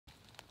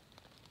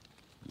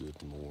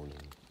the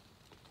morning.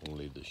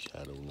 Only the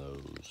shadow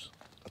knows.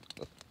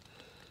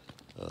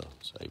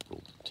 It's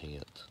April the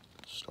 10th,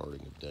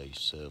 starting of day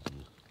 7.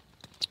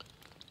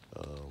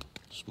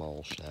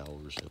 Small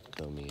showers have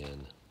come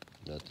in,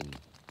 nothing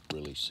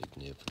really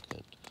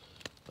significant.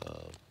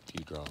 A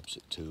few drops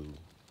at 2,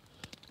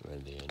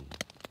 and then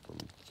from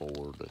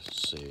 4 to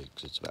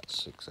 6, it's about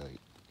 6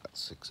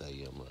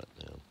 a.m. right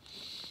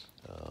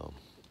now.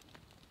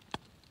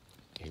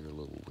 Hear a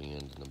little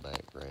wind in the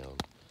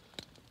background.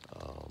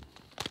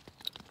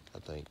 I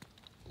think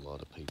a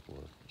lot of people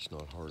it's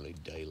not hardly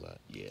daylight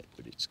yet,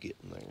 but it's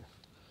getting there.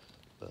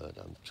 But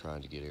I'm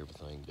trying to get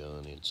everything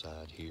done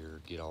inside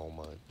here, get all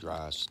my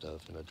dry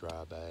stuff in a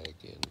dry bag,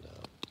 and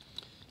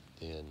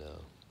then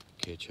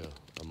catch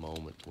a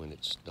moment when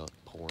it's not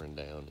pouring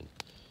down and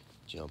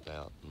jump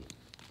out and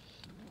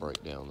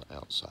break down the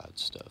outside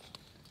stuff.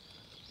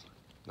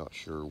 Not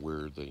sure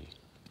where the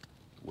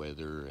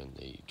weather and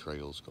the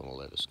trail's going to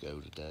let us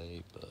go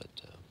today, but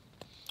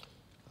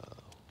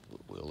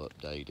we'll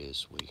update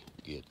as we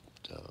get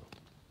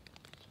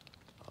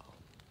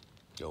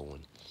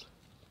going.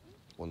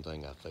 One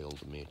thing I failed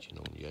to mention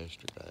on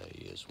yesterday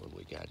is when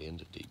we got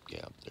into Deep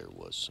Gap, there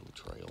was some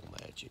trail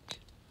magic,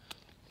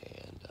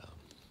 and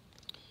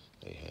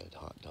they had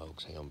hot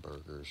dogs,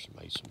 hamburgers,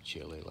 made some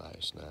chili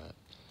last night,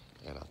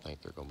 and I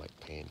think they're going to make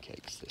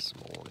pancakes this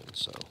morning.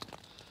 So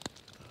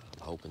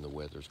I'm hoping the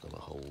weather's going to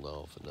hold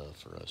off enough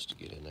for us to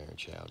get in there and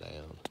chow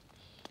down,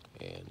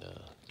 and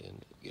then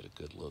get a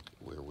good look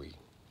at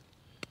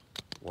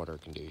what our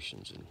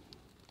conditions and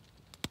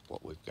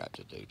what we've got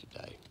to do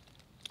today.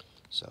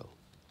 So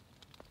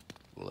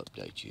we'll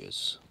update you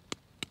as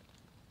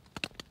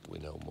we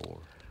know more.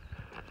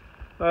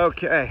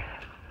 Okay,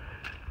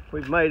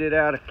 we've made it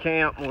out of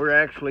camp. We're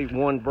actually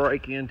one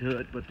break into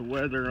it, but the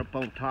weather up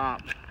on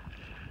top.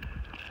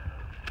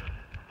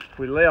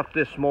 We left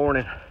this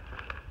morning,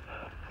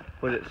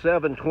 was it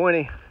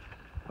 7:20,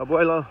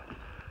 Abuelo?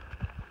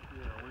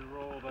 Yeah, we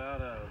rolled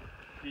out of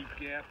Deep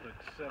Gap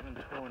at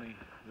 7:20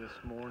 this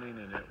morning,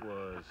 and it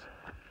was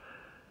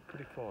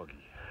pretty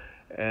foggy.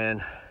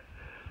 And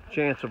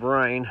chance of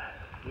rain.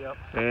 Yep.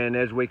 And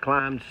as we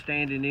climbed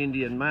Standing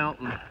Indian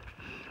Mountain,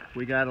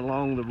 we got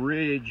along the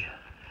ridge.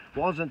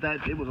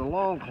 It was a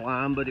long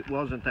climb, but it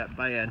wasn't that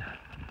bad.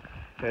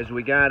 As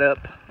we got up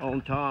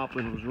on top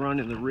and was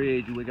running the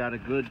ridge, we got a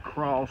good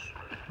cross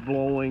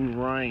blowing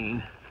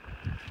rain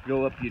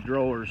go up your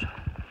drawers,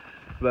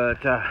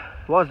 but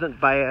wasn't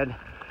bad.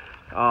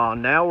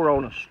 Now we're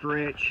on a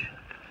stretch.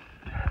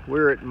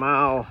 We're at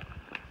mile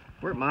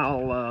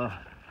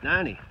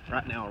 90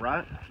 right now,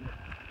 right?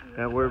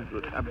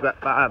 I've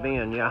got 5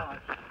 in, yeah.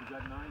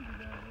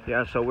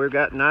 Yeah, so we've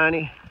got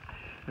 90,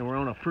 and we're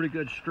on a pretty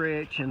good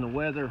stretch. And the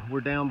weather,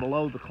 we're down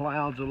below the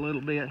clouds a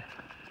little bit,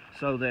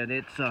 so that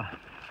it's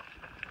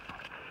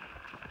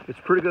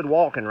pretty good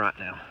walking right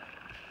now.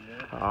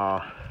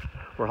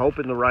 We're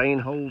hoping the rain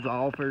holds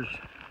off.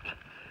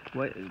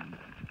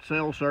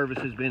 Cell service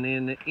has been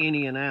in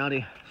and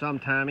outy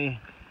sometime,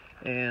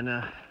 and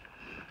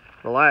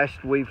the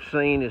last we've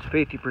seen is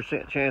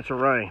 50% chance of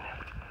rain.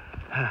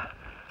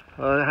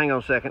 Hang on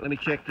a second, let me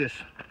check this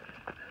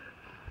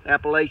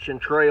Appalachian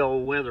Trail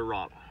weather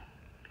rock.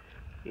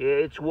 Yeah,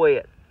 it's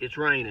wet, it's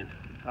raining.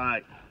 All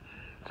right,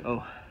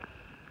 so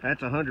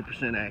that's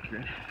 100%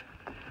 accurate.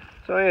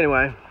 So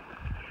anyway,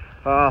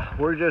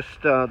 we're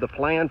just, the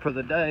plan for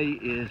the day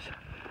is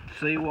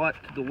see what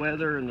the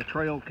weather and the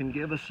trail can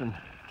give us. And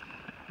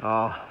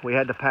we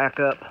had to pack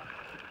up.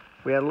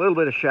 We had a little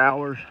bit of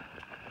showers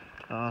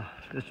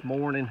this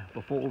morning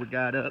before we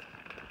got up,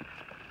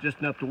 just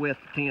enough to wet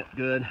the tent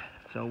good.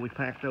 So we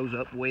packed those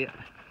up wet,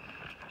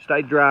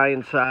 stayed dry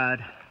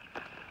inside.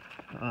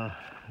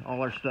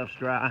 All our stuff's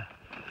dry.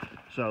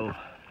 So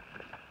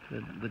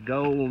the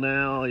goal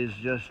now is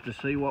just to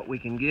see what we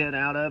can get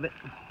out of it.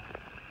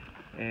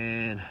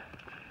 And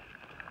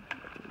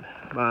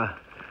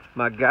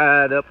my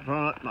guide up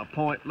front, my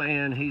point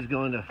man, he's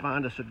going to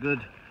find us a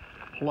good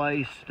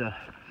place to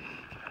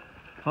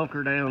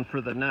hunker down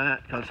for the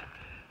night, because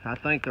I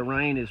think the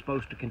rain is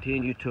supposed to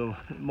continue till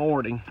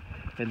morning,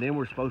 and then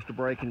we're supposed to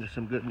break into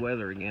some good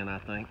weather again, I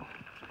think.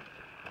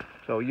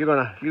 So you're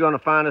gonna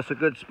find us a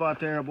good spot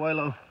there,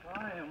 Abuelo?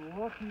 I am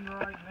looking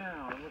right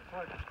now. It looks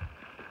like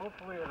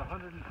hopefully at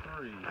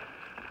 103.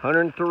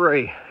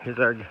 103 is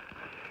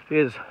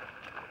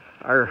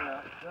our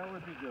Yeah, that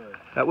would be good.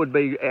 That would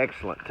be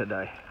excellent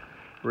today.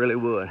 Really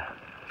would.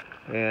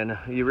 And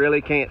you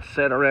really can't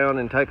sit around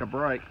and take a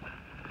break.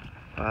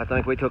 I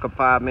think we took a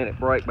 5-minute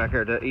break back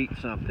there to eat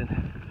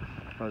something,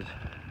 because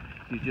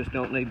you just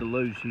don't need to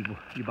lose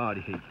your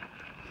body heat.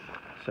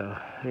 So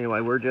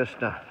anyway, we're just,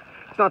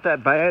 it's not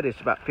that bad.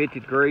 It's about 50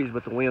 degrees,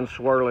 but the wind's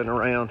swirling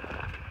around,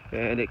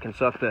 and it can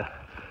suck the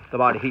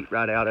body heat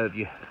right out of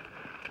you,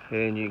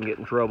 and you can get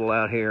in trouble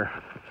out here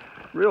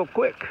real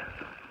quick,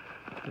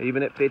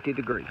 even at 50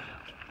 degrees.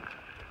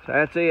 So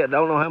that's it.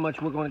 Don't know how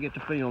much we're going to get to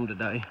film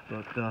today,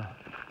 but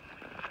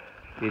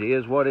it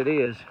is what it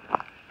is.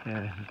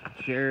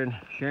 Sharing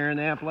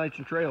the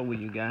Appalachian Trail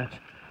with you guys.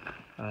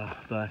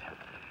 But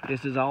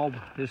this is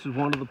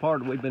one of the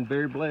parts. We've been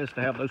very blessed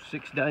to have those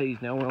 6 days.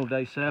 Now we're on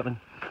day 7.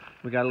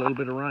 We got a little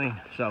bit of rain.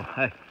 So,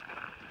 hey,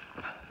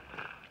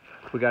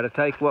 we got to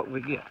take what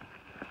we get.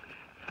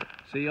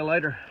 See you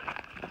later.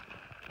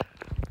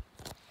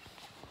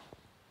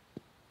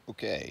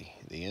 Okay,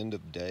 the end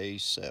of day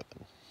 7.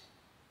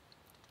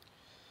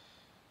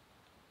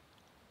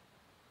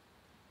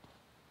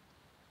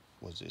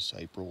 Was this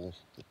April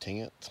the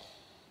 10th?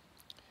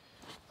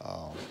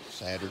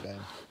 Saturday.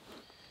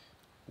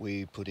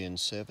 We put in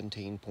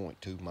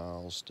 17.2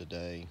 miles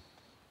today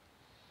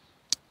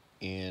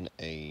in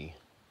a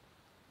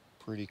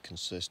pretty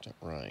consistent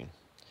rain.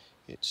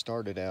 It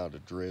started out a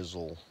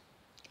drizzle,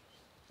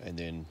 and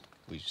then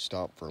we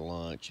stopped for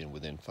lunch, and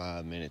within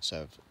 5 minutes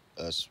of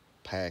us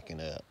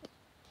packing up,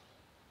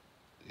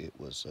 it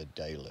was a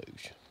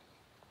deluge.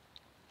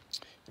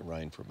 It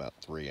rained for about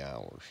 3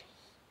 hours,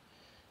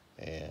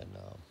 and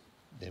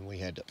then we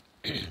had to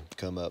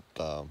come up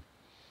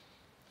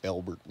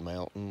Elbert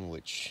Mountain,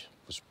 which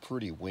was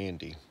pretty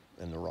windy,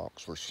 and the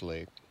rocks were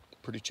slick,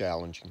 pretty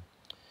challenging,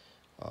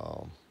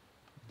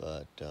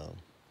 but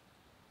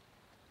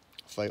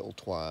failed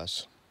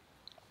twice.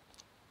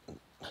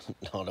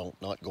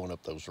 Not going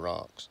up those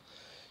rocks,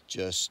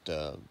 just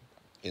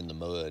in the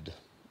mud,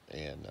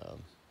 and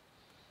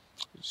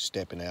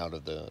stepping out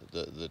of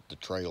the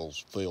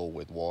trails filled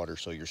with water,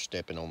 so you're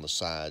stepping on the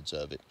sides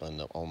of it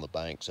and on the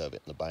banks of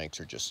it, and the banks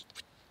are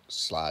just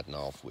sliding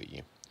off with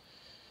you.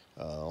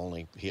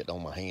 Only hit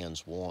on my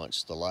hands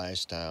once. The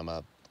last time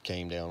I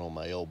came down on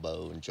my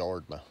elbow and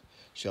jarred my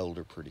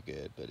shoulder pretty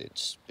good, but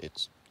it's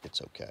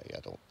okay. I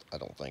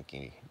don't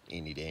think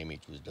any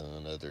damage was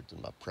done other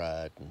than my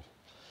pride.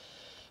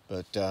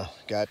 But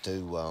got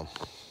to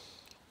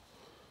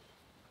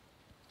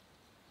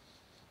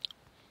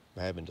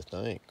having to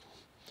think.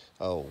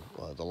 The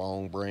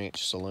Longbranch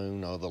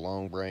Saloon, or the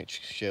Longbranch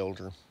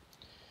Shelter,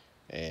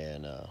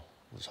 and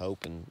was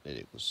hoping that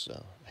it was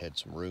had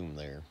some room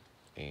there,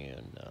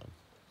 and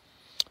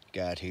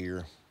got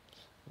here,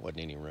 wasn't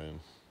any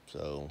room,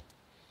 so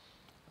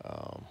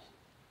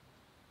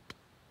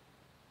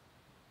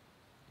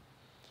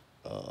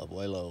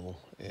Abuelo,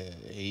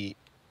 he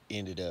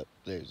ended up,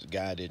 the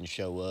guy didn't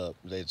show up.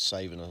 They'd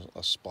saving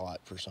a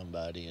spot for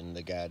somebody, and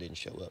the guy didn't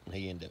show up, and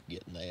he ended up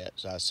getting that.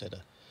 So I set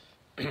a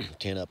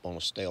tent up on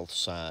a stealth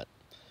site.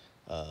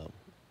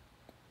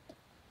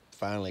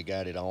 Finally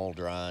got it all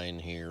dry in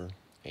here,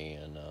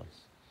 and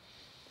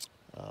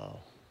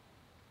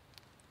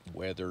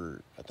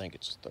weather, I think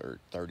it's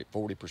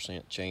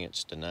 40%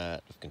 chance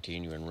tonight of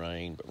continuing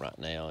rain, but right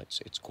now it's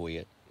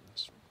quit.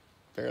 It's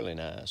fairly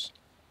nice.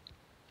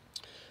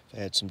 I've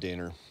had some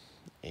dinner,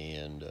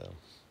 and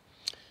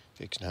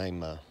fixing to hang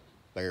my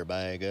bear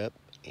bag up,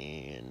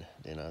 and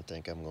then I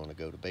think I'm going to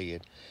go to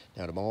bed.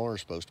 Now tomorrow is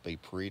supposed to be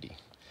pretty,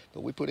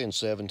 but we put in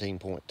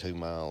 17.2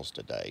 miles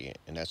today,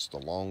 and that's the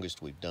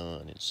longest we've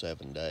done in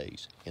 7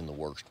 days in the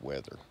worst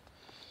weather.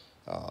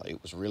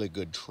 It was a really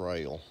good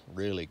trail,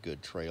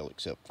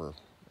 except for a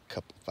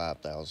couple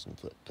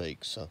 5,000-foot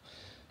peaks. So,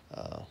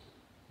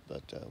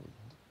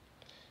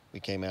 we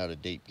came out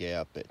of Deep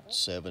Gap at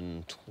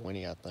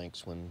 7:20, I think,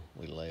 is when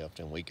we left,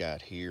 and we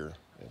got here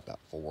at about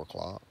 4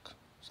 o'clock.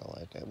 So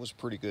that was a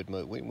pretty good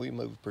move. We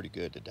moved pretty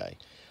good today.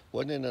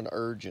 Wasn't an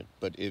urgent,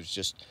 but it was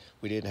just,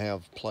 we didn't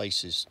have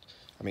places.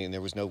 I mean,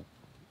 there was no,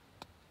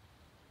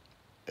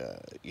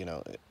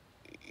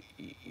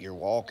 you're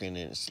walking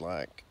and it's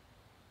like,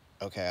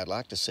 okay, I'd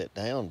like to sit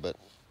down, but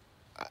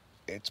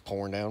it's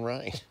pouring down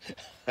rain.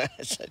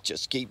 So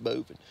just keep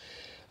moving.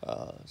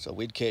 So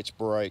we'd catch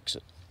breaks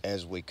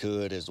as we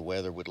could, as the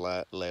weather would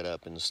let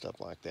up and stuff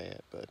like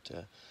that.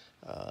 But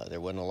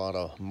there wasn't a lot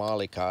of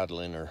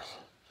mollycoddling or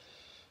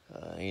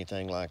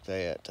anything like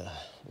that,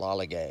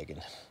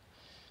 lollygagging.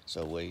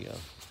 So we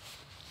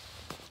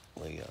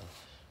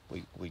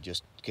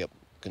just kept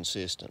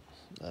consistent.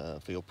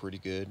 Feel pretty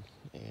good,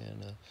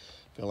 and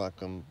feel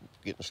like I'm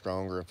getting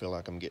stronger. I feel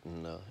like I'm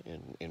getting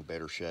in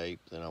better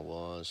shape than I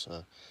was.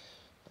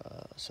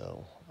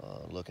 So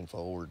looking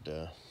forward.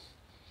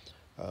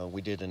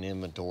 We did an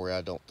inventory.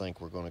 I don't think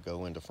we're going to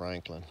go into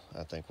Franklin.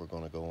 I think we're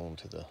going to go on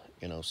to the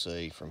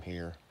NOC from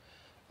here.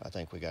 I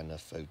think we got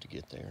enough food to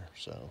get there.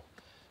 So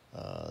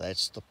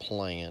that's the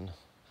plan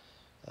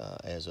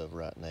as of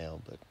right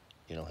now, but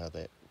you know how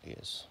that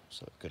is.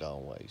 So it could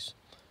always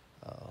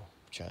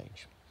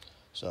change.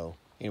 So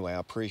anyway, I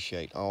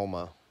appreciate all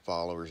my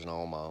followers and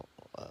all my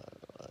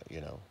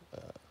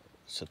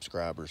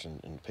subscribers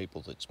and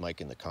people that's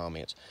making the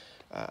comments.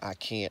 I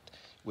can't,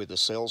 with the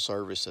cell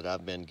service that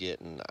I've been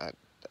getting, I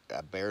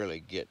barely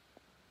get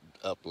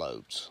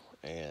uploads,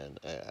 and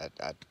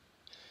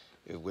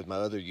with my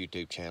other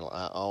YouTube channel,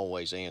 I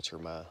always answer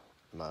my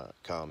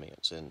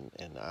comments, and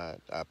I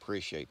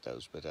appreciate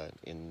those, but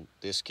in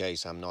this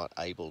case I'm not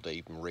able to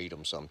even read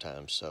them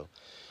sometimes, so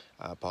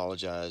I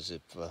apologize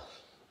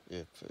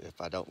if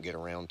I don't get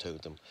around to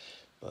them.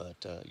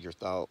 But your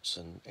thoughts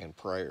and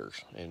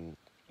prayers, and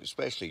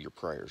especially your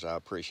prayers, I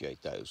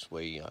appreciate those.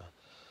 We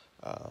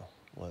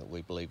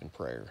believe in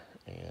prayer,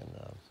 and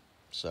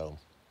so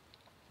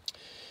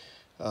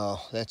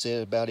That's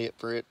about it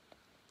for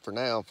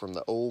now from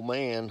the old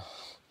man.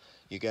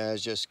 You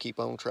guys just keep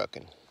on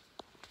trucking.